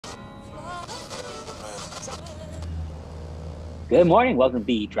Good morning. Welcome to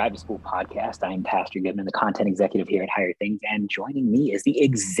the Drive to School podcast. I'm Pastor Goodman, the content executive here at Higher Things, and joining me is the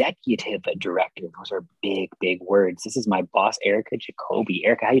executive director. Those are big, big words. This is my boss, Erica Jacoby.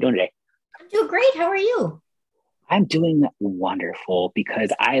 Erica, how you doing today? I'm doing great. How are you? I'm doing wonderful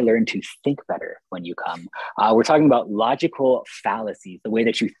because I learned to think better when you come. We're talking about logical fallacies, the way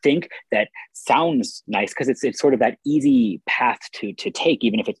that you think that sounds nice because it's sort of that easy path to take,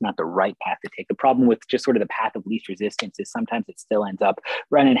 even if it's not the right path to take. The problem with just sort of the path of least resistance is sometimes it still ends up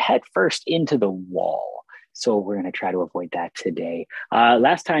running head first into the wall. So we're going to try to avoid that today.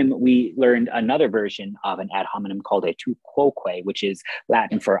 Last time we learned another version of an ad hominem called a tu quoque, which is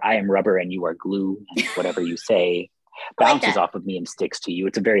Latin for I am rubber and you are glue, and whatever you say bounces off of me and sticks to you.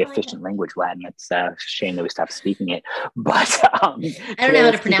 It's a very efficient language, Latin. It's a shame that we stopped speaking it. But I don't know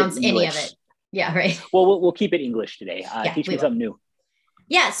how to pronounce any of it. Yeah, right. Well, we'll keep it English today. Teach me something new.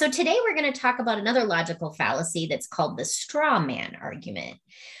 Yeah, so today we're going to talk about another logical fallacy that's called the straw man argument.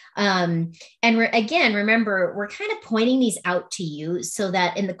 Remember, we're kind of pointing these out to you so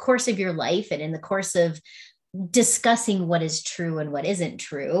that in the course of your life and in the course of discussing what is true and what isn't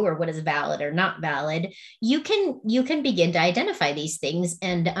true, or what is valid or not valid, you can begin to identify these things.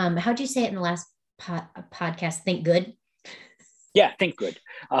 And how'd you say it in the last podcast? Think good. Yeah, think good.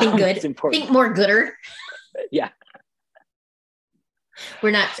 Think good. It's important. Think more gooder. Yeah.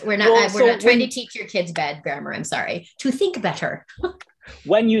 We're not trying to teach your kids bad grammar. I'm sorry. To think better.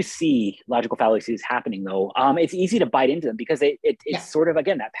 When you see logical fallacies happening, though, it's easy to bite into them because it's sort of,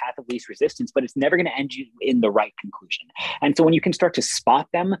 again, that path of least resistance, but it's never going to end you in the right conclusion. And so when you can start to spot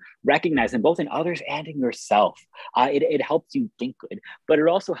them, recognize them both in others and in yourself, it helps you think good, but it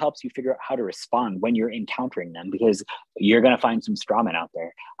also helps you figure out how to respond when you're encountering them, because you're going to find some straw men out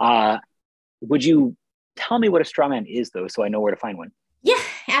there. Would you tell me what a straw man is, though, so I know where to find one? Yeah,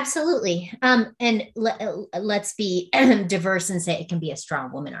 absolutely. Let's be diverse and say it can be a straw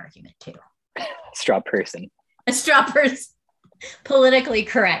woman argument too. Straw person. A straw person. Politically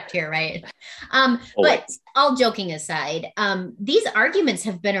correct here, right? But all joking aside, these arguments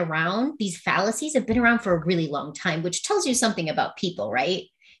have been around, these fallacies have been around for a really long time, which tells you something about people, right?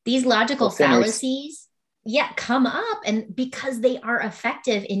 These logical fallacies, come up, and because they are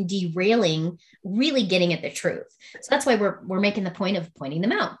effective in derailing, really getting at the truth. So that's why we're making the point of pointing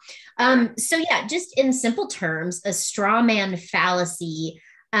them out. Just in simple terms, a straw man fallacy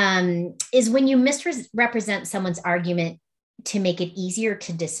is when you misrepresent someone's argument to make it easier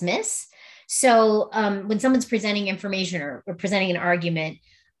to dismiss. So when someone's presenting information or presenting an argument,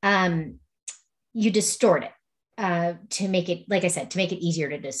 you distort it. To make it, like I said, to make it easier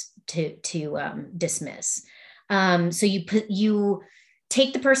to dismiss. So you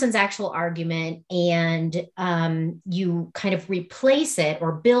take the person's actual argument and you kind of replace it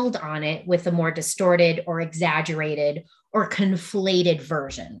or build on it with a more distorted or exaggerated or conflated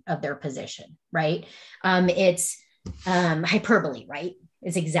version of their position, right? It's hyperbole, right?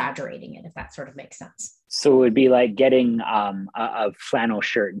 It's exaggerating it, if that sort of makes sense. So it would be like getting a flannel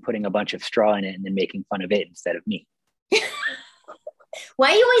shirt and putting a bunch of straw in it and then making fun of it instead of me.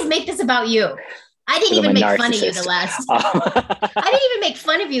 Why do you always make this about you? I didn't even make fun of you the last time. I didn't even make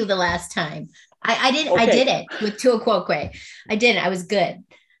fun of you the last time. I did. Okay. I did it with tu quoque. I did it. I was good.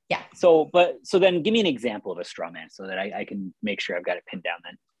 Yeah. So then give me an example of a straw man so that I can make sure I've got it pinned down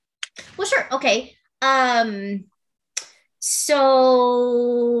then. Well, sure. Okay.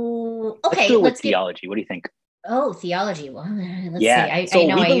 Let's theology. What do you think? Oh, theology. Well, let's see.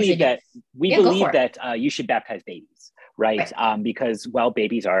 We believe that you should baptize babies, right? Because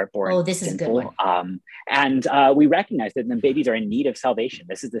babies are born this sinful. Is a good one. And we recognize that the babies are in need of salvation.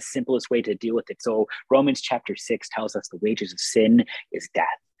 This is the simplest way to deal with it. So Romans chapter 6 tells us the wages of sin is death,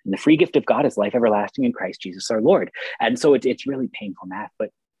 and the free gift of God is life everlasting in Christ Jesus our Lord. And so it's really painful math,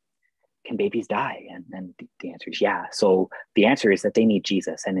 but can babies die? And then the answer is yeah. So the answer is that they need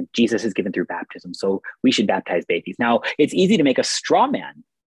Jesus, and Jesus is given through baptism. So we should baptize babies. Now, it's easy to make a straw man,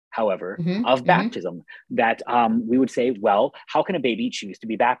 however, of baptism that we would say, well, how can a baby choose to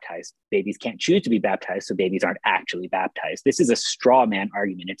be baptized? Babies can't choose to be baptized, so babies aren't actually baptized. This is a straw man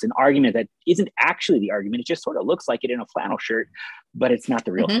argument. It's an argument that isn't actually the argument. It just sort of looks like it in a flannel shirt, but it's not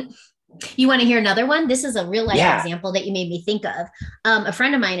the real thing. You want to hear another one? This is a real life example that you made me think of. A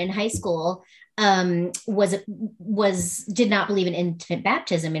friend of mine in high school did not believe in infant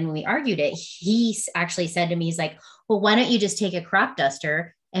baptism. And when we argued it, he actually said to me, he's like, well, why don't you just take a crop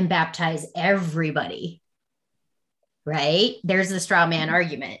duster and baptize everybody? Right? There's the straw man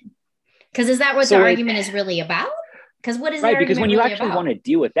argument. Because is that what the argument is really about? Because what is right? Because when you really actually want to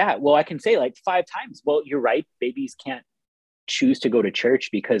deal with that, well, I can say like 5 times, well, you're right. Babies can't choose to go to church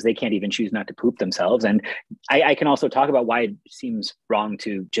because they can't even choose not to poop themselves. And I can also talk about why it seems wrong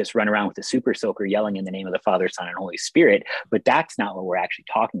to just run around with a super soaker yelling in the name of the Father, Son, and Holy Spirit. But that's not what we're actually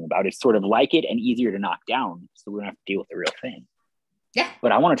talking about. It's sort of like it and easier to knock down, so we don't have to deal with the real thing. Yeah.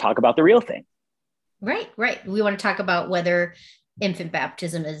 But I want to talk about the real thing. Right. We want to talk about whether infant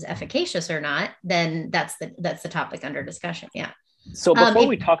baptism is efficacious or not. Then that's the topic under discussion. Yeah. So before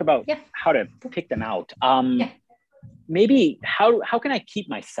we talk about how to pick them out, maybe how can I keep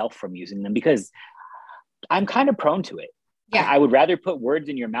myself from using them? Because I'm kind of prone to it. Yeah. I would rather put words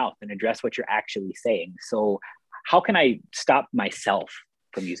in your mouth than address what you're actually saying. So how can I stop myself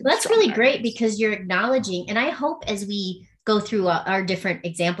from using? Well, that's really great, because you're acknowledging, and I hope as we go through our different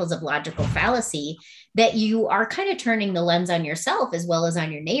examples of logical fallacy, that you are kind of turning the lens on yourself as well as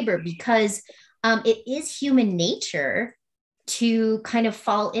on your neighbor, because it is human nature to kind of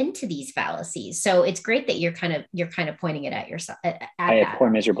fall into these fallacies. So it's great that you're kind of pointing it at yourself. I a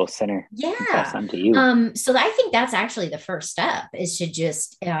poor miserable sinner. Yeah. Unto you. So I think that's actually the first step, is to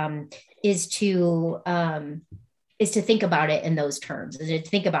just is to think about it in those terms, is to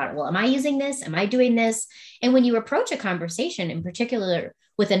think about it. Well, am I using this? Am I doing this? And when you approach a conversation, in particular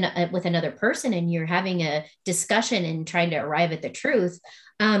with another person, and you're having a discussion and trying to arrive at the truth,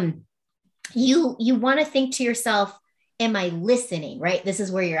 you want to think to yourself, am I listening? Right? This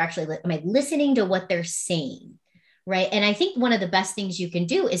is where you're actually, am I listening to what they're saying? Right? And I think one of the best things you can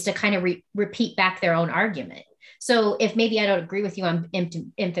do is to kind of repeat back their own argument. So if maybe I don't agree with you on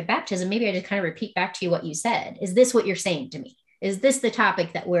infant baptism, maybe I just kind of repeat back to you what you said. Is this what you're saying to me? Is this the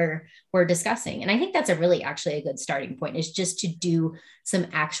topic that we're discussing? And I think that's actually a good starting point, is just to do some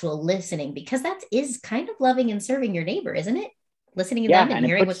actual listening, because that is kind of loving and serving your neighbor, isn't it? Listening to them and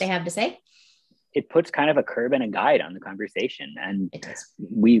hearing what they have to say. It puts kind of a curb and a guide on the conversation, and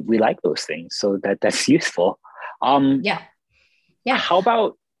we like those things, so that's useful. Yeah. How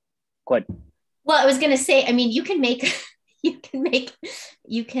about what? Well, I was going to say, I mean, you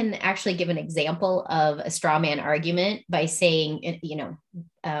can actually give an example of a straw man argument by saying, you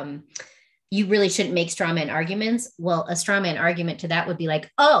really shouldn't make straw man arguments. Well, a straw man argument to that would be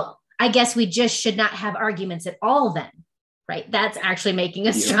like, oh, I guess we just should not have arguments at all then. Right. That's actually making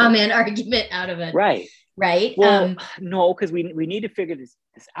a straw man argument out of it. Right. Right. Well, no, because we need to figure this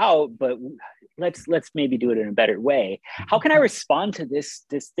out, but let's maybe do it in a better way. How can I respond to this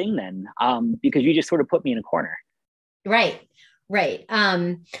thing then? Because you just sort of put me in a corner. Right.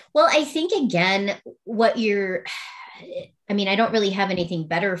 Well, I think, again, I don't really have anything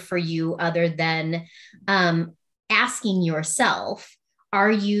better for you other than asking yourself,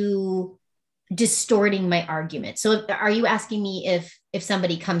 are you distorting my argument? So are you asking me if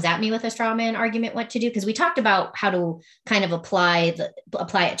somebody comes at me with a straw man argument, what to do? Because we talked about how to kind of apply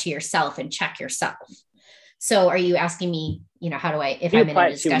it to yourself and check yourself. So are you asking me, how do I, if I'm in a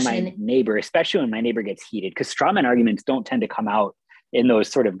discussion? To my neighbor, especially when my neighbor gets heated, because straw man arguments don't tend to come out in those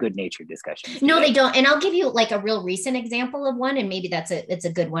sort of good-natured discussions. No, they don't. And I'll give you like a real recent example of one, and maybe it's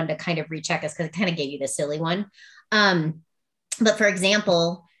a good one to kind of recheck us, because it kind of gave you the silly one. But for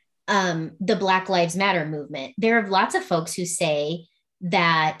example, the Black Lives Matter movement, there are lots of folks who say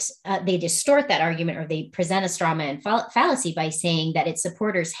that they distort that argument, or they present a straw man fallacy by saying that its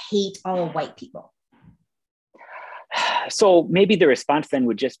supporters hate all white people. So maybe the response then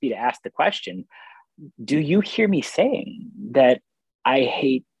would just be to ask the question, do you hear me saying that I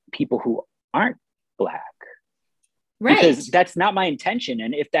hate people who aren't Black? Right. Because that's not my intention.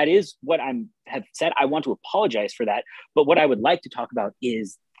 And if that is what have said, I want to apologize for that. But what I would like to talk about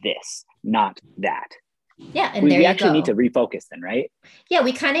is this, not that. Yeah. And we actually need to refocus then, right? Yeah.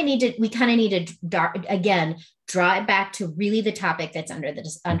 We kind of need to, again, draw it back to really the topic that's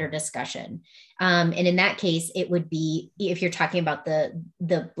under discussion. And in that case, it would be, if you're talking about the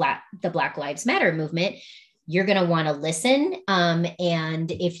Black Lives Matter movement, you're going to want to listen.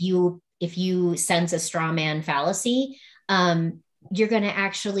 And if you sense a straw man fallacy, you're going to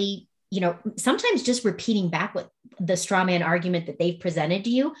actually, sometimes just repeating back what the straw man argument that they've presented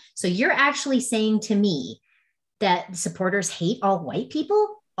to you. So you're actually saying to me that supporters hate all white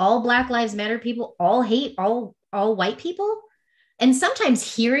people, all Black Lives Matter people, all hate all white people. And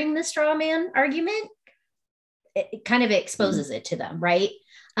sometimes hearing the straw man argument, it kind of exposes it to them. Right.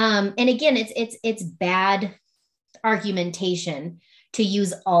 And again, it's bad argumentation to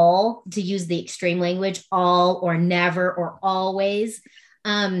use the extreme language, all or never or always.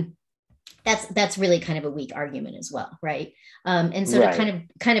 That's really kind of a weak argument as well, right? And so to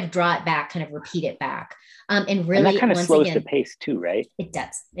kind of draw it back, kind of repeat it back, and really, and that kind of slows the pace too, right? It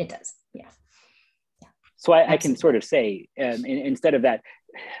does, yeah. So I can sort of say, instead of that,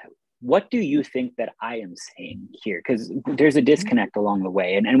 what do you think that I am saying here? Because there's a disconnect along the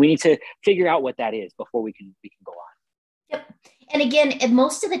way, and we need to figure out what that is before we can go on. Yep. And again,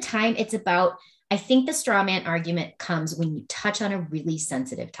 most of the time it's about, I think the straw man argument comes when you touch on a really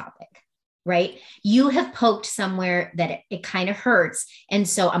sensitive topic, right? You have poked somewhere that it kind of hurts. And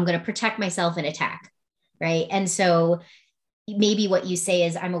so I'm going to protect myself and attack, right? And so maybe what you say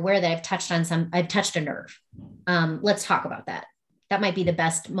is, I'm aware that I've touched a nerve. Let's talk about that. That might be the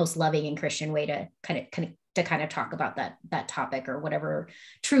best, most loving and Christian way to kind of talk about that topic or whatever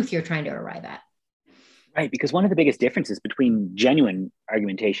truth you're trying to arrive at. Right, because one of the biggest differences between genuine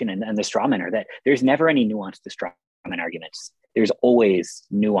argumentation and the straw man are that there's never any nuance to straw man arguments. There's always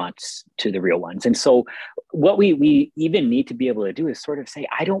nuance to the real ones. And so what we even need to be able to do is sort of say,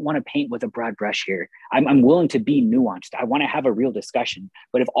 I don't want to paint with a broad brush here. I'm willing to be nuanced. I want to have a real discussion.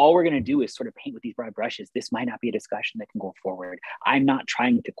 But if all we're going to do is sort of paint with these broad brushes, this might not be a discussion that can go forward. I'm not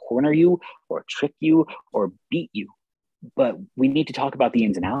trying to corner you or trick you or beat you. But we need to talk about the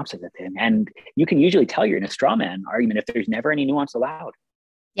ins and outs of the thing. And you can usually tell you're in a straw man argument if there's never any nuance allowed.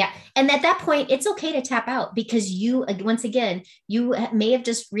 Yeah. And at that point, it's okay to tap out because once again, you may have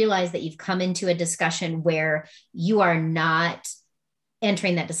just realized that you've come into a discussion where you are not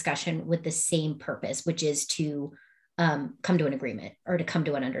entering that discussion with the same purpose, which is to come to an agreement or to come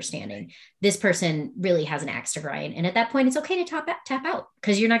to an understanding. This person really has an axe to grind. And at that point, it's okay to tap out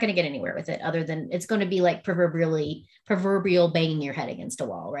because you're not going to get anywhere with it other than it's going to be like proverbial banging your head against a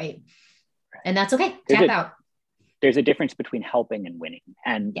wall. Right. And that's okay. Tap out. There's a difference between helping and winning.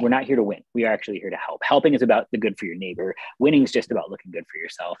 And we're not here to win. We are actually here to help. Helping is about the good for your neighbor. Winning is just about looking good for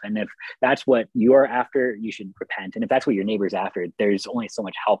yourself. And if that's what you're after, you should repent. And if that's what your neighbor's after, there's only so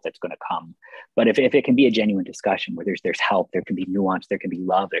much help that's going to come. But if it can be a genuine discussion where there's help, there can be nuance, there can be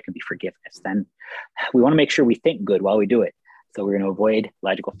love, there can be forgiveness, then we want to make sure we think good while we do it. So we're going to avoid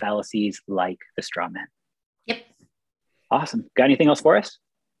logical fallacies like the straw man. Yep. Awesome. Got anything else for us?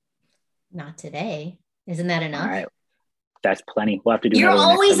 Not today. Isn't that enough? All right. That's plenty. We'll have to do. You're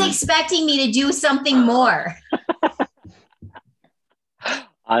always expecting me to do something more.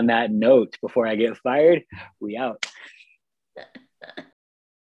 On that note, before I get fired, we out.